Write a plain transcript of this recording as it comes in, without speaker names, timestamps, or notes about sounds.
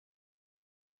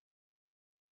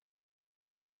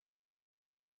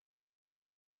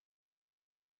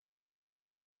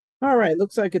All right,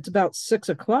 looks like it's about 6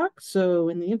 o'clock. So,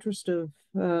 in the interest of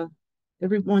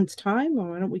everyone's time,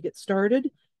 why don't we get started?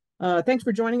 Thanks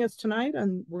for joining us tonight.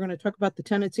 And we're going to talk about the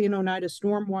Tennessee and Oneida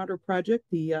Stormwater Project,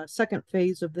 the second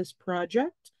phase of this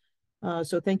project.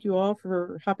 So, thank you all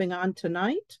for hopping on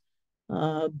tonight.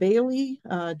 Bailey,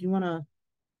 do you want to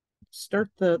start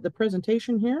the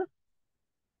presentation here?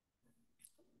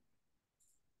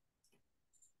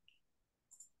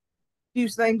 Few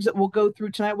things that we'll go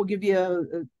through tonight. We'll give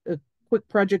you a quick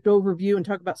project overview and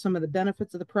talk about some of the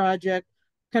benefits of the project,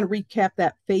 kind of recap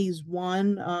that phase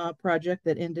one project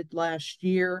that ended last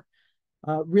year,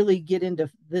 really get into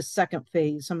this second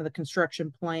phase, some of the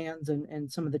construction plans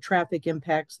and some of the traffic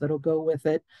impacts that'll go with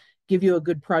it, give you a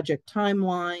good project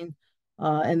timeline,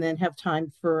 and then have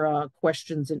time for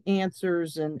questions and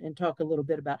answers and talk a little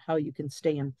bit about how you can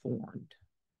stay informed.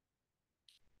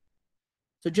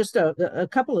 So just a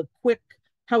couple of quick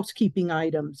housekeeping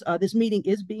items. This meeting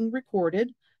is being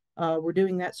recorded. We're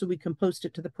doing that so we can post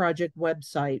it to the project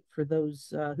website for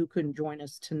those who couldn't join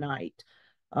us tonight.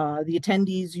 The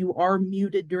attendees, you are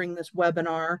muted during this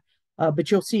webinar, but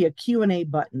you'll see a Q&A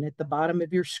button at the bottom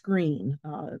of your screen.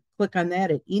 Click on that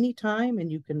at any time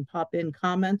and you can pop in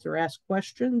comments or ask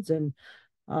questions, and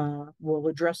we'll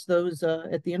address those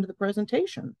at the end of the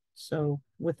presentation. So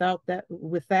with that,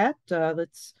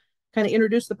 let's kind of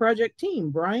introduce the project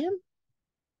team. Brian?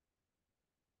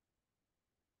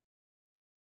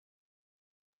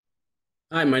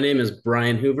 Hi, my name is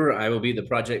Brian Hoover. I will be the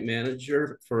project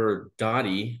manager for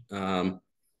Dottie. And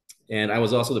I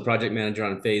was also the project manager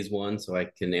on phase one, so I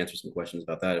can answer some questions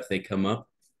about that if they come up.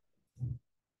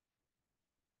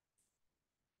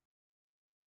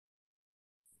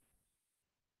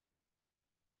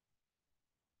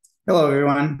 Hello,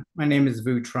 everyone. My name is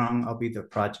Vu Trong. I'll be the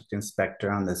project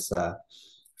inspector on this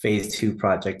phase two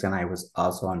project, and I was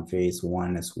also on phase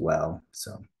one as well.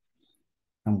 So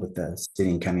I'm with the City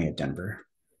and County of Denver.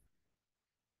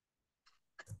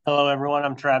 Hello, everyone.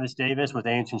 I'm Travis Davis with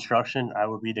Ames Construction. I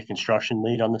will be the construction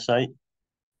lead on the site.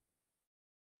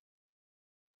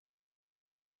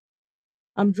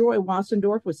 I'm Joy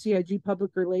Wassendorf with CIG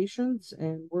Public Relations,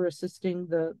 and we're assisting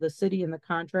the city and the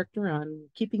contractor on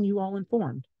keeping you all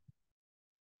informed.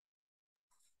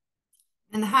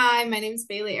 And hi, my name is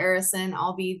Bailey Arison.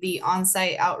 I'll be the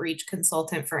on-site outreach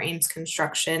consultant for Ames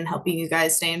Construction, helping you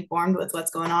guys stay informed with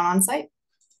what's going on site.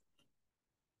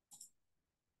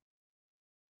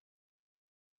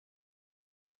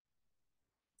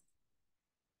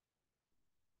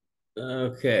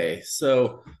 Okay,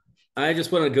 so I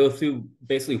just want to go through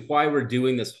basically why we're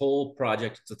doing this whole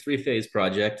project. It's a three-phase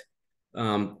project.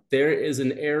 There is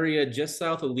an area just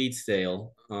south of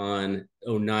Leedsdale on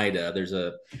Oneida. There's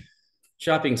a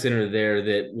shopping center there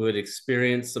that would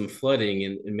experience some flooding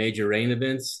in major rain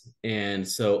events. And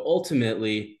so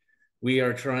ultimately, we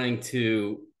are trying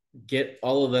to get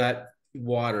all of that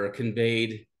water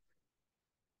conveyed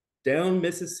down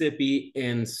Mississippi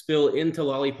and spill into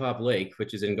Lollipop Lake,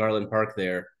 which is in Garland Park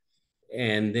there.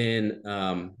 And then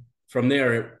from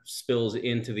there, it spills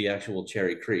into the actual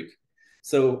Cherry Creek.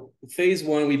 So phase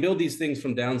one, we build these things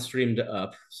from downstream to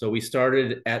up. So we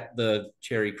started at the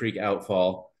Cherry Creek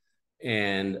outfall,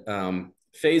 and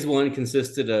phase one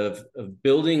consisted of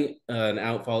building an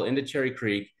outfall into Cherry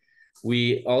Creek.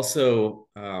 We also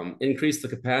increased the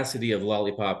capacity of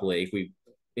Lollipop Lake. We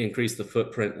increased the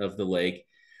footprint of the lake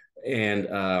and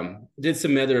did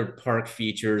some other park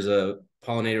features, a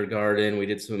pollinator garden. We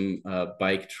did some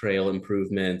bike trail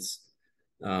improvements,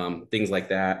 things like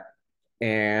that.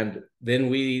 And then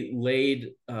we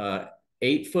laid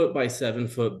 8-foot by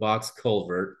 7-foot box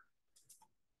culvert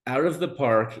out of the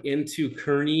park into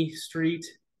Kearney Street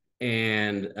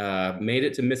and made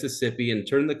it to Mississippi and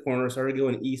turned the corner, started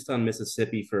going east on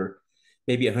Mississippi for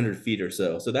maybe 100 feet or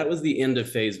so. So that was the end of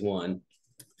phase one.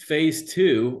 Phase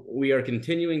two, we are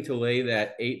continuing to lay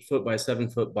that 8-foot by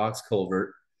 7-foot box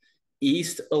culvert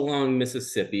east along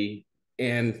Mississippi.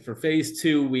 And for phase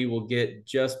two, we will get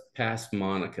just past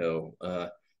Monaco,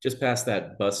 just past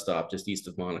that bus stop, just east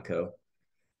of Monaco.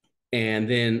 And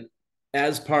then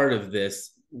as part of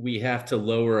this, we have to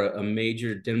lower a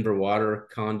major Denver water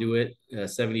conduit, a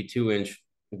 72-inch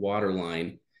water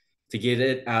line to get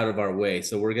it out of our way.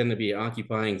 So we're going to be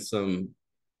occupying some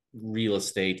real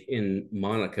estate in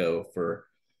Monaco for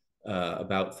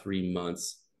about 3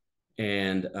 months.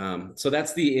 And so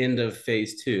that's the end of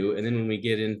phase two. And then when we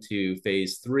get into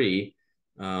phase three,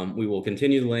 we will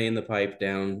continue laying the pipe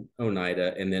down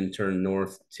Oneida and then turn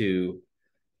north to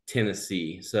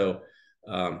Tennessee. So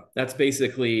that's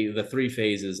basically the three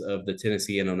phases of the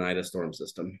Tennessee and Oneida storm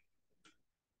system.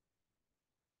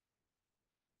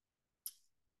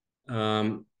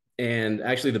 And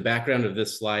actually, the background of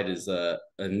this slide is a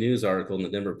news article in the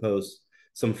Denver Post,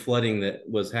 some flooding that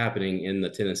was happening in the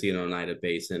Tennessee and Oneida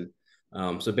Basin.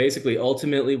 So basically,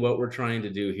 ultimately, what we're trying to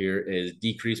do here is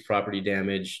decrease property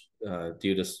damage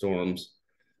due to storms,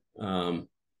 and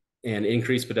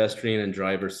increase pedestrian and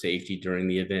driver safety during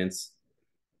the events.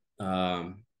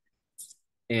 And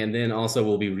then also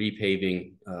we'll be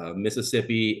repaving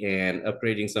Mississippi and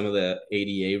upgrading some of the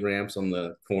ADA ramps on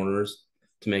the corners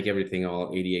to make everything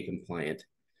all ADA compliant.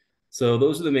 So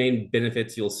those are the main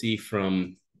benefits you'll see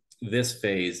from this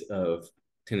phase of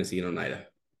Tennessee and Oneida.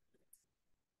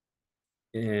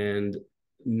 And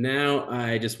now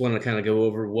I just want to kind of go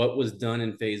over what was done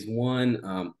in phase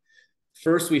one.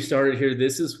 First, we started here.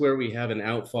 This is where we have an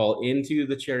outfall into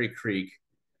the Cherry Creek,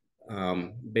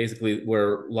 basically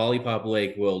where Lollipop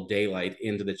Lake will daylight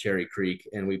into the Cherry Creek.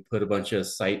 And we put a bunch of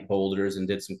site boulders and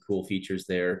did some cool features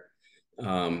there.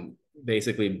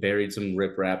 Basically buried some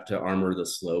riprap to armor the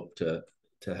slope to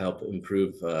help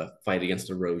improve fight against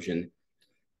erosion.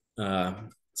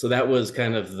 So that was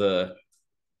kind of the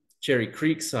Cherry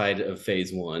Creek side of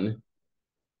phase one.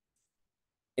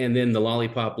 And then the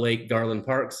Lollipop Lake Garland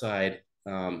Park side,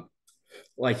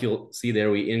 like you'll see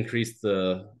there, we increased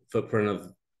the footprint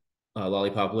of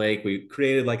Lollipop Lake. We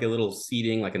created like a little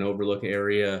seating, like an overlook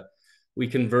area. We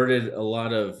converted a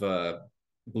lot of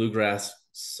bluegrass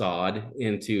sod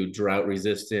into drought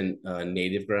resistant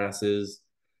native grasses,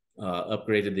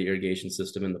 upgraded the irrigation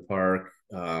system in the park,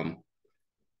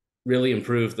 really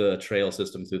improved the trail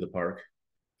system through the park.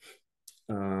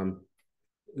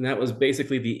 And that was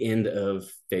basically the end of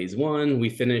phase one. We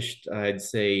finished, I'd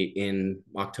say, in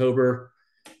October.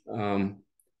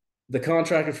 The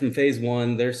contractor from phase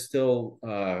one, they're still,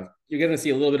 you're going to see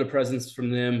a little bit of presence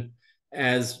from them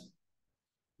as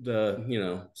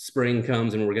the spring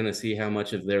comes, and we're going to see how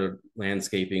much of their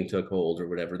landscaping took hold or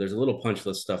whatever. There's a little punch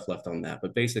list stuff left on that,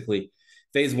 but basically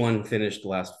phase one finished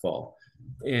last fall.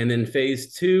 And then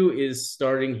phase two is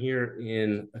starting here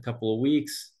in a couple of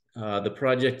weeks. The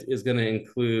project is going to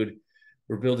include,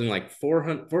 we're building like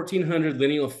 1,400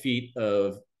 lineal feet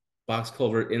of box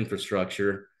culvert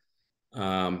infrastructure.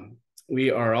 We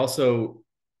are also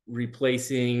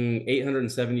replacing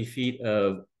 870 feet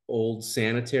of old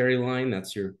sanitary line.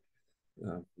 That's your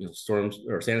storm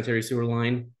or sanitary sewer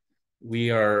line.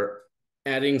 We are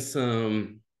adding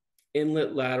some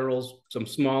inlet laterals, some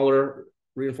smaller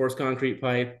reinforced concrete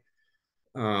pipe,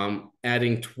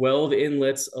 adding 12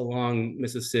 inlets along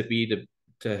Mississippi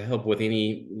to help with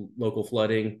any local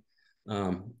flooding,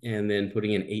 and then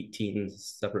putting in 18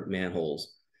 separate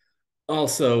manholes.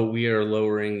 Also, we are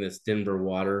lowering this Denver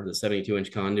water, the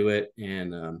 72-inch conduit,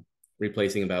 and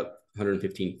replacing about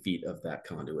 115 feet of that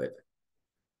conduit.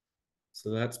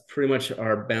 So that's pretty much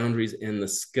our boundaries and the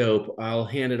scope. I'll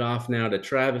hand it off now to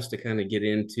Travis to kind of get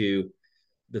into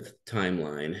the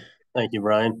timeline. Thank you,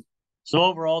 Brian. So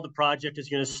overall, the project is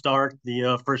going to start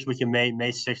the first week of May.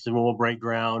 May 6th is when we'll break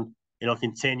ground. It'll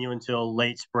continue until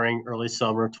late spring, early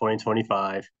summer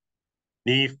 2025.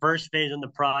 The first phase of the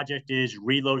project is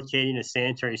relocating a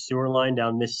sanitary sewer line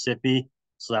down Mississippi.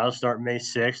 So that'll start May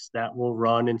 6th. That will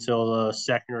run until the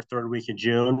second or third week of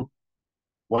June.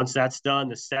 Once that's done,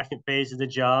 the second phase of the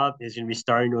job is going to be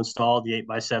starting to install the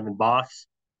 8x7 box.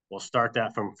 We'll start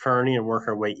that from Kearney and work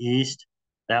our way east.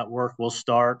 That work will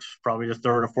start probably the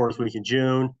third or fourth week of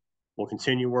June. We'll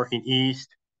continue working east.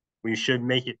 We should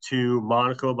make it to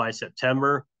Monaco by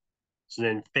September. So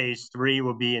then phase three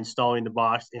will be installing the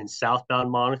box in southbound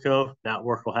Monaco. That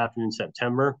work will happen in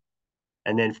September.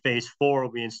 And then phase four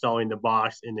will be installing the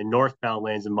box in the northbound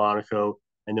lanes in Monaco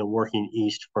and then working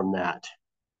east from that.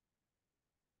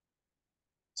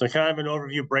 So kind of an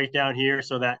overview breakdown here.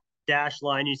 So that dashed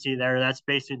line you see there, that's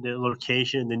basically the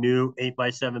location, the new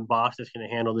 8x7 box that's going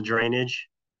to handle the drainage.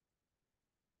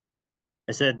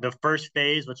 I said the first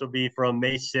phase, which will be from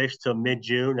May 6th to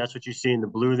mid-June, that's what you see in the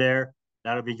blue there.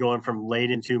 That'll be going from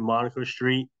Layden to Monaco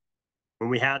Street. When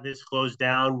we have this closed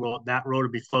down, that road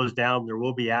will be closed down. There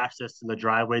will be access to the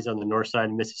driveways on the north side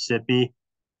of Mississippi.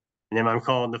 And then I'm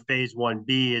calling the phase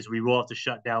 1B is we will have to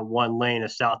shut down one lane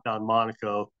of southbound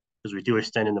Monaco because we do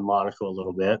extend into Monaco a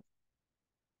little bit.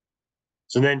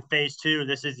 So then phase two,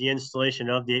 this is the installation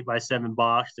of the 8x7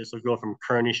 box. This will go from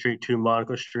Kearney Street to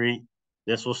Monaco Street.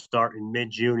 This will start in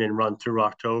mid-June and run through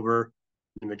October.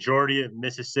 The majority of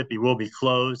Mississippi will be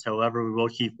closed. However, we will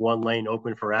keep one lane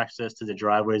open for access to the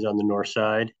driveways on the north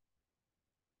side.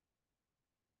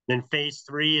 Then phase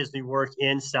three is the work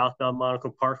in southbound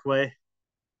Monaco Parkway.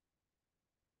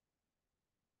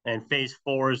 And phase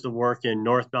four is the work in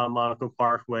northbound Monaco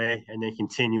Parkway and then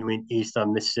continuing east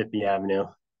on Mississippi Avenue.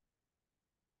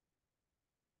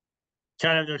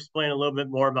 kind of to explain a little bit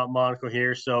more about Monaco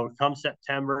here. So come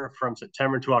September, from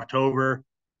September to October,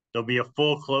 there'll be a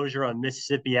full closure on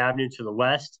Mississippi Avenue to the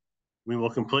west. We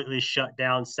will completely shut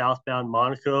down southbound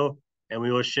Monaco, and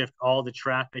we will shift all the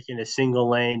traffic in a single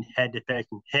lane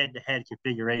head-to-head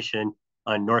configuration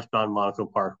on northbound Monaco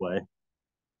Parkway.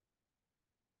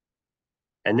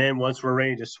 And then once we're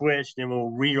ready to switch, then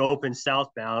we'll reopen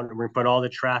southbound, and we're gonna put all the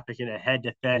traffic in a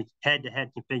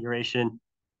head-to-head configuration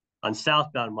on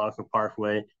southbound Monaco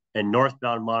Parkway, and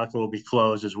northbound Monaco will be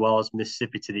closed, as well as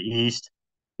Mississippi to the east.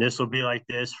 This will be like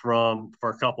this for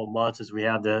a couple months as we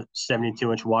have the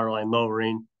 72-inch waterline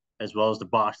lowering, as well as the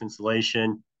box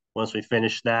installation. Once we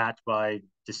finish that by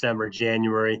December,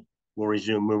 January, we'll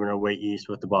resume moving our way east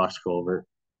with the box culvert.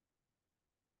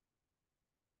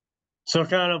 So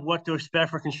kind of what to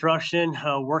expect for construction.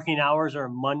 Working hours are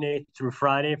Monday through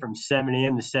Friday from 7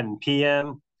 a.m. to 7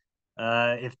 p.m.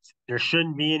 If there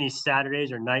shouldn't be any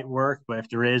Saturdays or night work, but if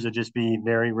there is, it'll just be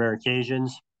very rare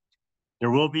occasions.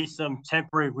 There will be some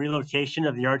temporary relocation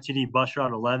of the RTD bus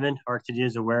route 11. RTD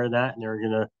is aware of that, and they're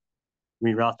going to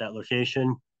reroute that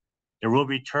location. There will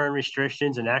be turn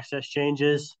restrictions and access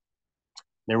changes.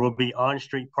 There will be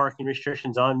on-street parking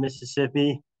restrictions on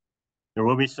Mississippi. There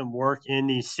will be some work in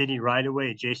the city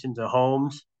right-of-way adjacent to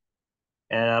homes,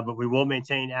 but we will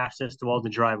maintain access to all the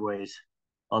driveways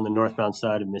on the northbound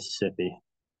side of Mississippi.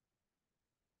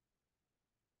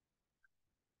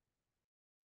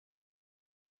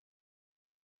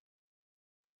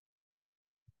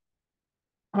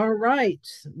 All right.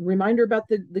 Reminder about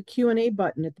the Q&A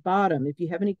button at the bottom. If you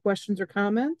have any questions or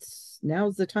comments,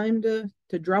 now's the time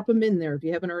to drop them in there if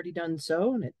you haven't already done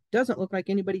so. And it doesn't look like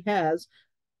anybody has.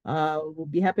 We'll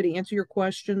be happy to answer your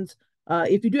questions.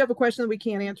 If you do have a question that we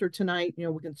can't answer tonight,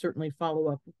 we can certainly follow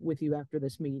up with you after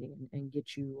this meeting and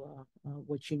get you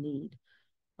what you need.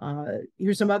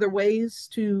 Here's some other ways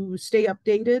to stay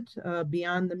updated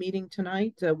beyond the meeting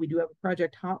tonight. We do have a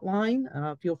project hotline.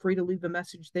 Feel free to leave a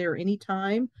message there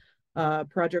anytime.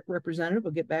 Project representative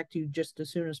will get back to you just as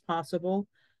soon as possible.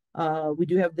 We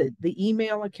do have the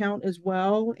email account as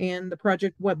well, and the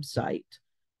project website.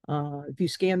 If you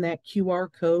scan that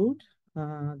QR code,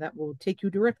 that will take you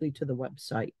directly to the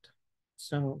website.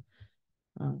 So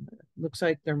looks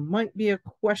like there might be a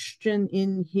question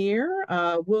in here.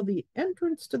 Will the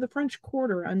entrance to the French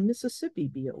Quarter on Mississippi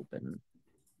be open?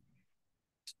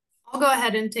 I'll go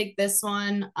ahead and take this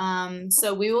one.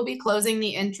 So we will be closing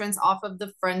the entrance off of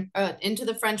the into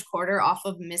the French Quarter off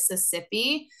of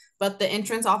Mississippi, but the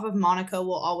entrance off of Monaco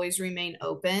will always remain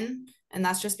open. And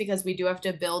that's just because we do have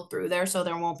to build through there, so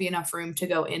there won't be enough room to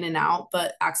go in and out,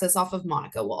 but access off of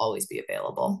Monaco will always be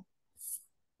available.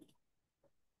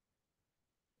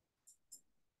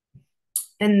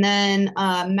 And then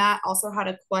Matt also had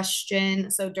a question.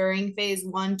 So during phase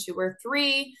 1, 2, or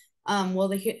 3, will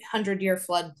the 100-year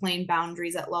floodplain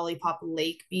boundaries at Lollipop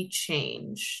Lake be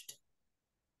changed?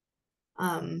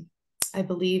 I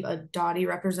believe a Dottie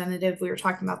representative, we were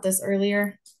talking about this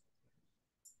earlier.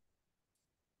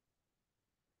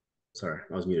 Sorry,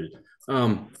 I was muted.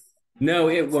 No,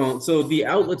 it won't. So the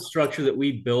outlet structure that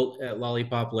we built at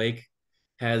Lollipop Lake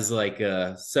has like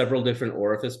several different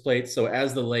orifice plates. So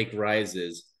as the lake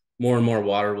rises, more and more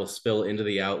water will spill into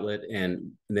the outlet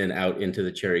and then out into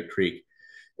the Cherry Creek.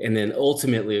 And then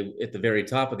ultimately at the very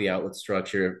top of the outlet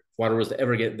structure, if water was to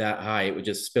ever get that high, it would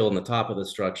just spill in the top of the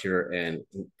structure and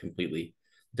completely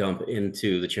dump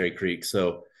into the Cherry Creek.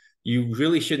 So you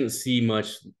really shouldn't see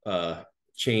much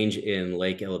change in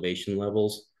lake elevation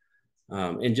levels.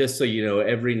 And just so you know,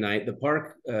 every night the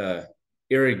park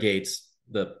irrigates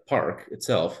the park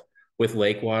itself with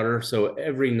lake water. So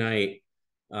every night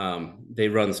they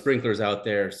run sprinklers out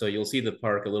there. So you'll see the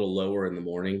park a little lower in the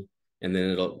morning, and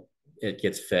then it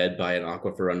gets fed by an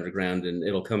aquifer underground, and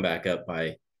it'll come back up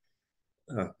by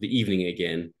the evening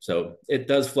again. So it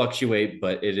does fluctuate,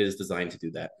 but it is designed to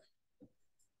do that.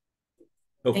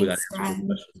 Hopefully Thanks, that answers your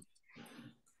question.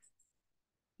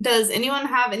 Does anyone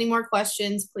have any more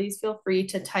questions? Please feel free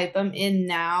to type them in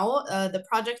now. The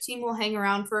project team will hang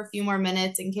around for a few more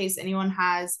minutes in case anyone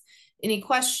has any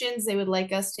questions they would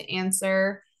like us to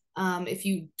answer. If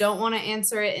you don't want to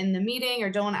answer it in the meeting or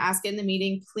don't want to ask it in the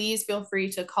meeting, please feel free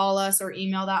to call us or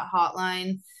email that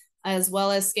hotline, as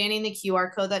well as scanning the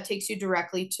QR code that takes you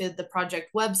directly to the project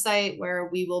website, where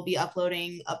we will be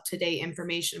uploading up-to-date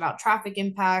information about traffic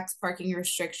impacts, parking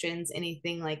restrictions,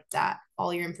 anything like that.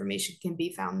 All your information can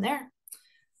be found there.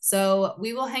 So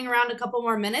we will hang around a couple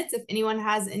more minutes if anyone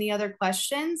has any other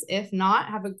questions. If not,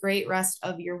 have a great rest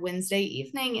of your Wednesday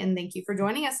evening, and thank you for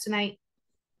joining us tonight.